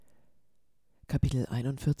Kapitel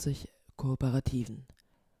 41 Kooperativen.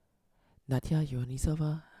 Nadja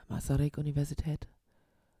Ioannisova, Masaryk-Universität,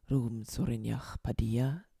 Ruben Zorinjach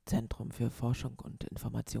Padilla, Zentrum für Forschung und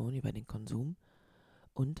Information über den Konsum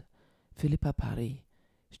und Philippa Parry,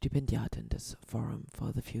 Stipendiatin des Forum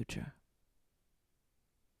for the Future.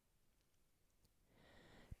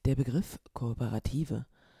 Der Begriff Kooperative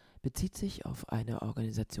bezieht sich auf eine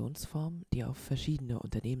Organisationsform, die auf verschiedene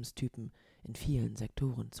Unternehmenstypen in vielen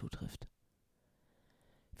Sektoren zutrifft.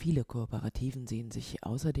 Viele Kooperativen sehen sich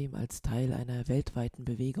außerdem als Teil einer weltweiten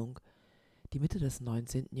Bewegung, die Mitte des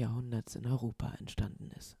 19. Jahrhunderts in Europa entstanden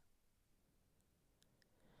ist.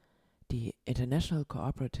 Die International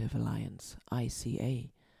Cooperative Alliance, ICA,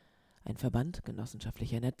 ein Verband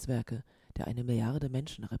genossenschaftlicher Netzwerke, der 1 Milliarde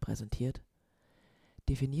Menschen repräsentiert,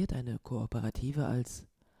 definiert eine Kooperative als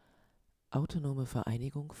autonome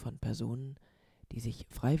Vereinigung von Personen, die sich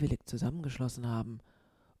freiwillig zusammengeschlossen haben,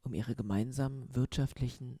 um ihre gemeinsamen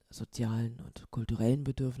wirtschaftlichen, sozialen und kulturellen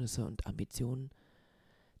Bedürfnisse und Ambitionen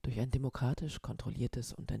durch ein demokratisch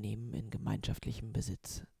kontrolliertes Unternehmen in gemeinschaftlichem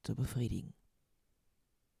Besitz zu befriedigen.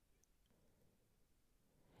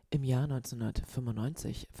 Im Jahr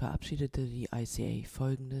 1995 verabschiedete die ICA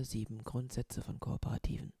folgende 7 Grundsätze von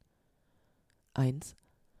Kooperativen. 1.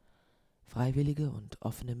 Freiwillige und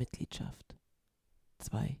offene Mitgliedschaft.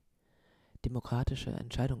 2. Demokratische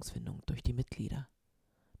Entscheidungsfindung durch die Mitglieder.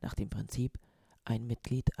 Nach dem Prinzip ein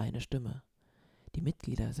Mitglied, eine Stimme. Die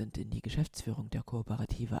Mitglieder sind in die Geschäftsführung der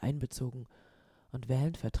Kooperative einbezogen und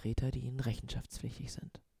wählen Vertreter, die ihnen rechenschaftspflichtig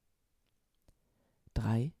sind.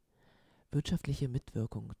 3. Wirtschaftliche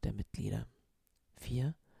Mitwirkung der Mitglieder.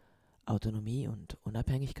 4. Autonomie und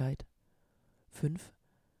Unabhängigkeit. 5.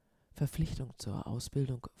 Verpflichtung zur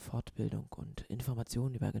Ausbildung, Fortbildung und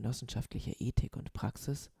Information über genossenschaftliche Ethik und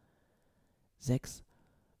Praxis. 6.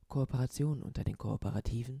 Kooperation unter den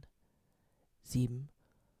Kooperativen. 7.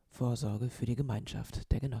 Vorsorge für die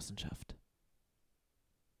Gemeinschaft der Genossenschaft.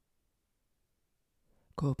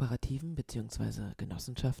 Kooperativen bzw.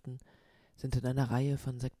 Genossenschaften sind in einer Reihe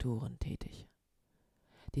von Sektoren tätig.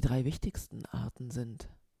 Die 3 wichtigsten Arten sind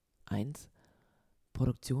 1.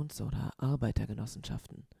 Produktions- oder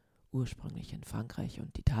Arbeitergenossenschaften, ursprünglich in Frankreich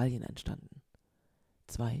und Italien entstanden.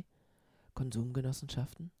 2.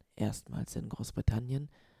 Konsumgenossenschaften, erstmals in Großbritannien,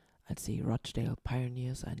 als die Rochdale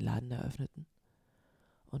Pioneers einen Laden eröffneten.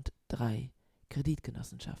 Und 3.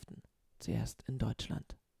 Kreditgenossenschaften, zuerst in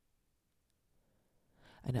Deutschland.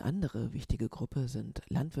 Eine andere wichtige Gruppe sind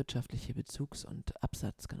landwirtschaftliche Bezugs- und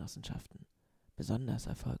Absatzgenossenschaften, besonders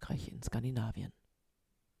erfolgreich in Skandinavien.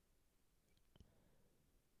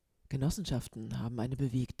 Genossenschaften haben eine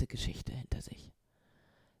bewegte Geschichte hinter sich.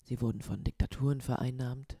 Sie wurden von Diktaturen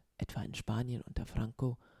vereinnahmt, etwa in Spanien unter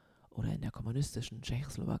Franco oder in der kommunistischen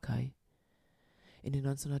Tschechoslowakei, in den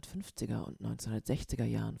 1950er und 1960er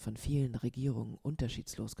Jahren von vielen Regierungen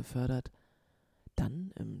unterschiedslos gefördert,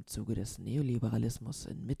 dann im Zuge des Neoliberalismus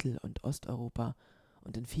in Mittel- und Osteuropa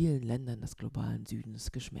und in vielen Ländern des globalen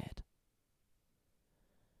Südens geschmäht.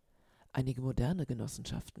 Einige moderne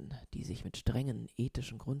Genossenschaften, die sich mit strengen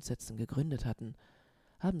ethischen Grundsätzen gegründet hatten,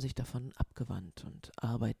 haben sich davon abgewandt und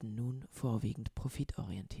arbeiten nun vorwiegend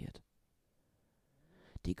profitorientiert.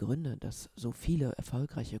 Die Gründe, dass so viele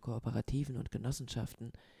erfolgreiche Kooperativen und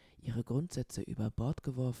Genossenschaften ihre Grundsätze über Bord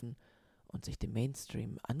geworfen und sich dem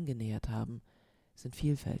Mainstream angenähert haben, sind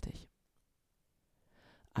vielfältig.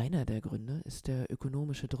 Einer der Gründe ist der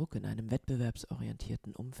ökonomische Druck in einem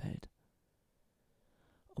wettbewerbsorientierten Umfeld.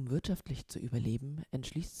 Um wirtschaftlich zu überleben,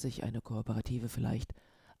 entschließt sich eine Kooperative vielleicht,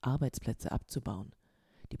 Arbeitsplätze abzubauen,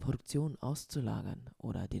 die Produktion auszulagern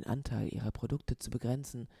oder den Anteil ihrer Produkte zu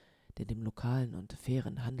begrenzen, der dem lokalen und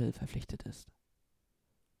fairen Handel verpflichtet ist.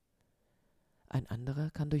 Ein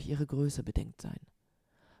anderer kann durch ihre Größe bedingt sein.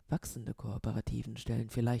 Wachsende Kooperativen stellen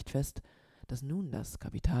vielleicht fest, dass nun das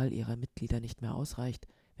Kapital ihrer Mitglieder nicht mehr ausreicht,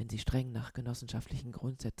 wenn sie streng nach genossenschaftlichen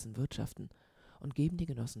Grundsätzen wirtschaften, und geben die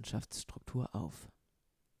Genossenschaftsstruktur auf.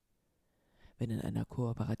 Wenn in einer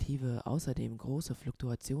Kooperative außerdem große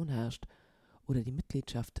Fluktuation herrscht oder die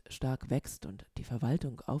Mitgliedschaft stark wächst und die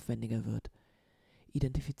Verwaltung aufwendiger wird,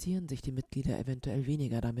 identifizieren sich die Mitglieder eventuell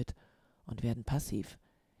weniger damit und werden passiv,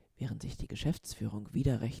 während sich die Geschäftsführung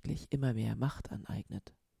widerrechtlich immer mehr Macht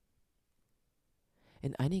aneignet.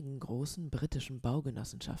 In einigen großen britischen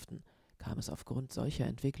Baugenossenschaften kam es aufgrund solcher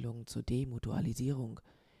Entwicklungen zur Demutualisierung,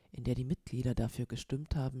 in der die Mitglieder dafür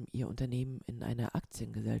gestimmt haben, ihr Unternehmen in eine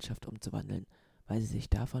Aktiengesellschaft umzuwandeln, weil sie sich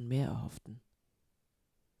davon mehr erhofften.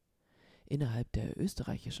 Innerhalb der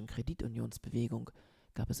österreichischen Kreditunionsbewegung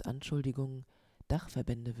gab es Anschuldigungen,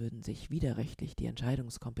 Dachverbände würden sich widerrechtlich die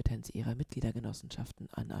Entscheidungskompetenz ihrer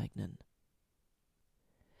Mitgliedergenossenschaften aneignen.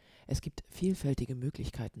 Es gibt vielfältige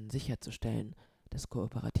Möglichkeiten sicherzustellen, dass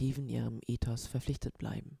Kooperativen ihrem Ethos verpflichtet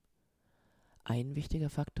bleiben. Ein wichtiger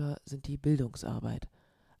Faktor sind die Bildungsarbeit,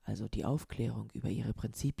 also die Aufklärung über ihre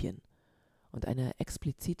Prinzipien und eine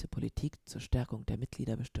explizite Politik zur Stärkung der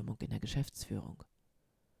Mitgliederbestimmung in der Geschäftsführung.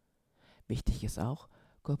 Wichtig ist auch,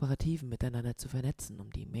 Kooperativen miteinander zu vernetzen,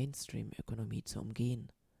 um die Mainstream-Ökonomie zu umgehen.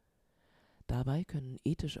 Dabei können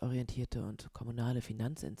ethisch orientierte und kommunale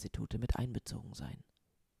Finanzinstitute mit einbezogen sein.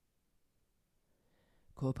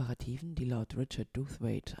 Kooperativen, die laut Richard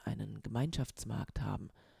Doothwaite einen Gemeinschaftsmarkt haben,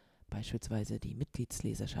 beispielsweise die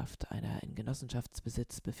Mitgliedsleserschaft einer in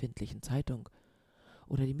Genossenschaftsbesitz befindlichen Zeitung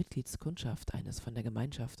oder die Mitgliedskundschaft eines von der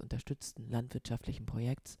Gemeinschaft unterstützten landwirtschaftlichen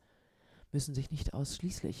Projekts, müssen sich nicht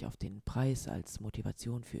ausschließlich auf den Preis als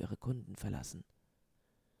Motivation für ihre Kunden verlassen.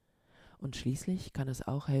 Und schließlich kann es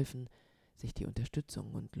auch helfen, sich die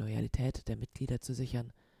Unterstützung und Loyalität der Mitglieder zu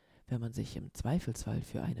sichern, wenn man sich im Zweifelsfall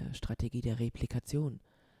für eine Strategie der Replikation,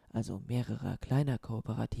 also mehrerer kleiner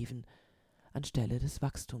Kooperativen, anstelle des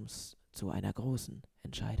Wachstums zu einer großen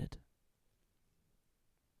entscheidet.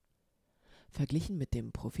 Verglichen mit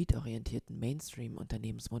dem profitorientierten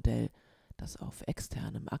Mainstream-Unternehmensmodell, das auf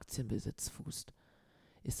externem Aktienbesitz fußt,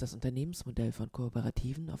 ist das Unternehmensmodell von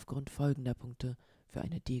Kooperativen aufgrund folgender Punkte für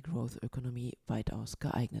eine Degrowth-Ökonomie weitaus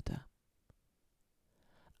geeigneter.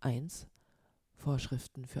 1.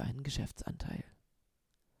 Vorschriften für einen Geschäftsanteil.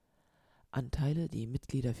 Anteile, die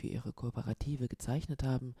Mitglieder für ihre Kooperative gezeichnet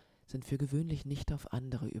haben, sind für gewöhnlich nicht auf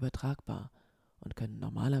andere übertragbar und können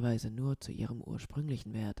normalerweise nur zu ihrem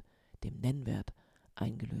ursprünglichen Wert, dem Nennwert,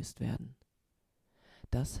 eingelöst werden.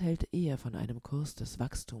 Das hält eher von einem Kurs des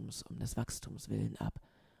Wachstums um des Wachstums willen ab,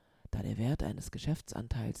 da der Wert eines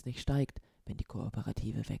Geschäftsanteils nicht steigt, wenn die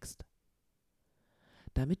Kooperative wächst.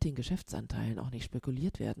 Damit den Geschäftsanteilen auch nicht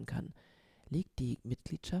spekuliert werden kann, legt die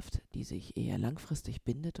Mitgliedschaft, die sich eher langfristig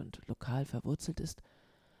bindet und lokal verwurzelt ist,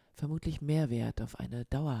 vermutlich mehr Wert auf eine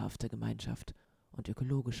dauerhafte Gemeinschaft und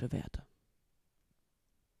ökologische Werte.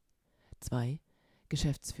 2.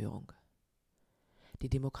 Geschäftsführung. Die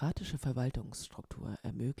demokratische Verwaltungsstruktur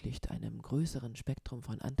ermöglicht einem größeren Spektrum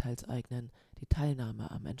von Anteilseignern die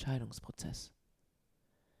Teilnahme am Entscheidungsprozess.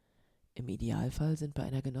 Im Idealfall sind bei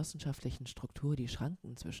einer genossenschaftlichen Struktur die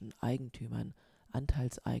Schranken zwischen Eigentümern,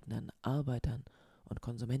 Anteilseignern, Arbeitern und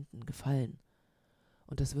Konsumenten gefallen,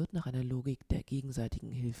 und es wird nach einer Logik der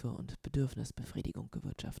gegenseitigen Hilfe und Bedürfnisbefriedigung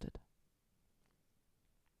gewirtschaftet.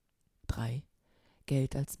 3.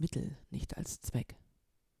 Geld als Mittel, nicht als Zweck.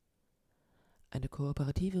 Eine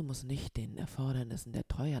Kooperative muss nicht den Erfordernissen der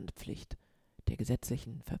Treuhandpflicht, der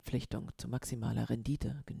gesetzlichen Verpflichtung zu maximaler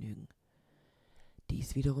Rendite, genügen.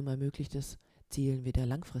 Dies wiederum ermöglicht es, Zielen wie der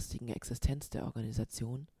langfristigen Existenz der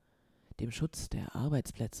Organisation, dem Schutz der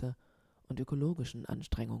Arbeitsplätze und ökologischen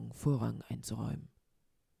Anstrengungen Vorrang einzuräumen.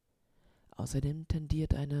 Außerdem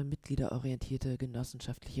tendiert eine mitgliederorientierte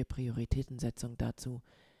genossenschaftliche Prioritätensetzung dazu,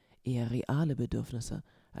 eher reale Bedürfnisse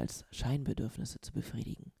als Scheinbedürfnisse zu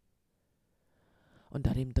befriedigen. Und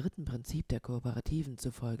da dem dritten Prinzip der Kooperativen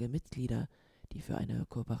zufolge Mitglieder, die für eine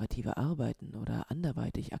Kooperative arbeiten oder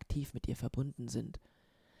anderweitig aktiv mit ihr verbunden sind,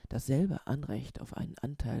 dasselbe Anrecht auf einen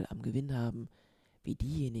Anteil am Gewinn haben wie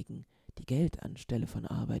diejenigen, die Geld anstelle von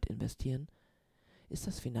Arbeit investieren, ist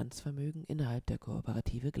das Finanzvermögen innerhalb der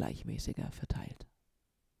Kooperative gleichmäßiger verteilt.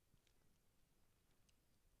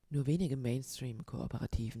 Nur wenige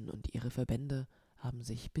Mainstream-Kooperativen und ihre Verbände haben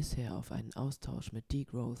sich bisher auf einen Austausch mit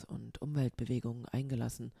Degrowth- und Umweltbewegungen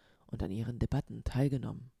eingelassen und an ihren Debatten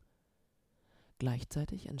teilgenommen.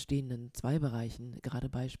 Gleichzeitig entstehen in zwei Bereichen gerade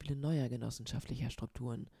Beispiele neuer genossenschaftlicher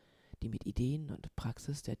Strukturen, die mit Ideen und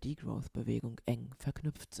Praxis der Degrowth-Bewegung eng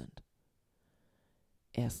verknüpft sind.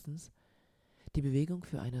 Erstens die Bewegung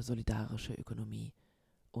für eine solidarische Ökonomie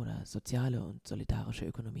oder soziale und solidarische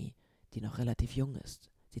Ökonomie, die noch relativ jung ist.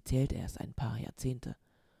 Sie zählt erst ein paar Jahrzehnte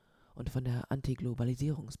und von der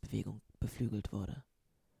Antiglobalisierungsbewegung beflügelt wurde.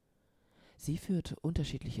 Sie führt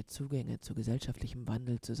unterschiedliche Zugänge zu gesellschaftlichem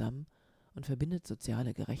Wandel zusammen und verbindet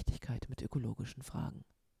soziale Gerechtigkeit mit ökologischen Fragen.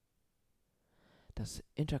 Das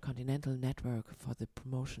Intercontinental Network for the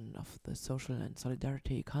Promotion of the Social and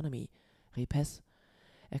Solidarity Economy, RIPES,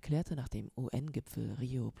 erklärte nach dem UN-Gipfel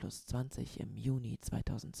Rio+20 im Juni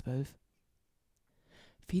 2012: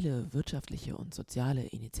 Viele wirtschaftliche und soziale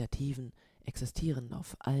Initiativen existieren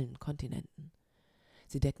auf allen Kontinenten.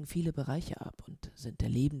 Sie decken viele Bereiche ab und sind der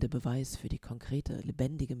lebende Beweis für die konkrete,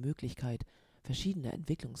 lebendige Möglichkeit, verschiedene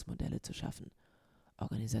Entwicklungsmodelle zu schaffen,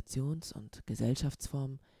 Organisations- und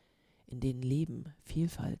Gesellschaftsformen, in denen Leben,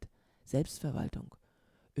 Vielfalt, Selbstverwaltung,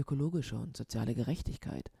 ökologische und soziale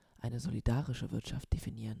Gerechtigkeit eine solidarische Wirtschaft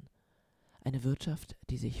definieren. Eine Wirtschaft,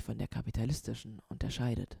 die sich von der kapitalistischen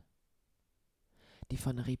unterscheidet. Die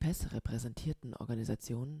von RIPES repräsentierten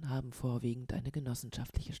Organisationen haben vorwiegend eine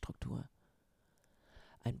genossenschaftliche Struktur.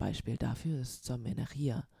 Ein Beispiel dafür ist Som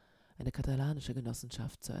Energia, eine katalanische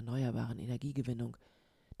Genossenschaft zur erneuerbaren Energiegewinnung,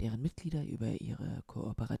 deren Mitglieder über ihre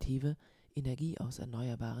Kooperative Energie aus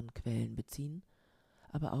erneuerbaren Quellen beziehen,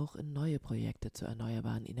 aber auch in neue Projekte zur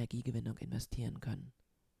erneuerbaren Energiegewinnung investieren können.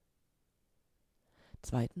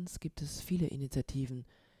 Zweitens gibt es viele Initiativen,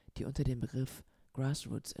 die unter dem Begriff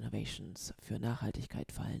Grassroots Innovations für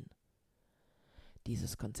Nachhaltigkeit fallen.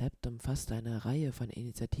 Dieses Konzept umfasst eine Reihe von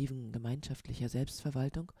Initiativen gemeinschaftlicher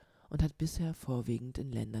Selbstverwaltung und hat bisher vorwiegend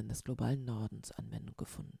in Ländern des globalen Nordens Anwendung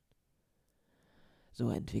gefunden. So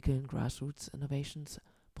entwickeln Grassroots Innovations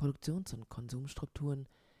Produktions- und Konsumstrukturen,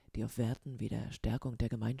 die auf Werten wie der Stärkung der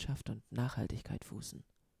Gemeinschaft und Nachhaltigkeit fußen.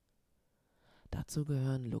 Dazu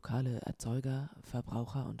gehören lokale Erzeuger-,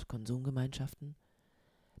 Verbraucher- und Konsumgemeinschaften,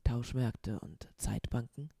 Tauschmärkte und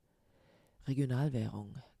Zeitbanken,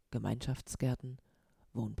 Regionalwährung, Gemeinschaftsgärten,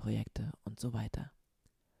 Wohnprojekte und so weiter.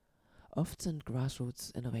 Oft sind Grassroots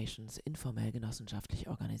Innovations informell genossenschaftlich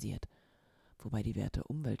organisiert, wobei die Werte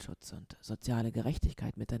Umweltschutz und soziale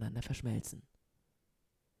Gerechtigkeit miteinander verschmelzen.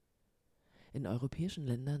 In europäischen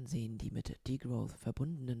Ländern sehen die mit Degrowth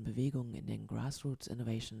verbundenen Bewegungen in den Grassroots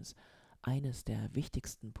Innovations eines der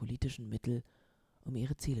wichtigsten politischen Mittel, um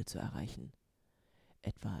ihre Ziele zu erreichen,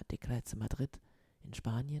 etwa Decrets Madrid in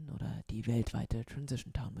Spanien oder die weltweite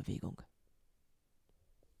Transition Town Bewegung.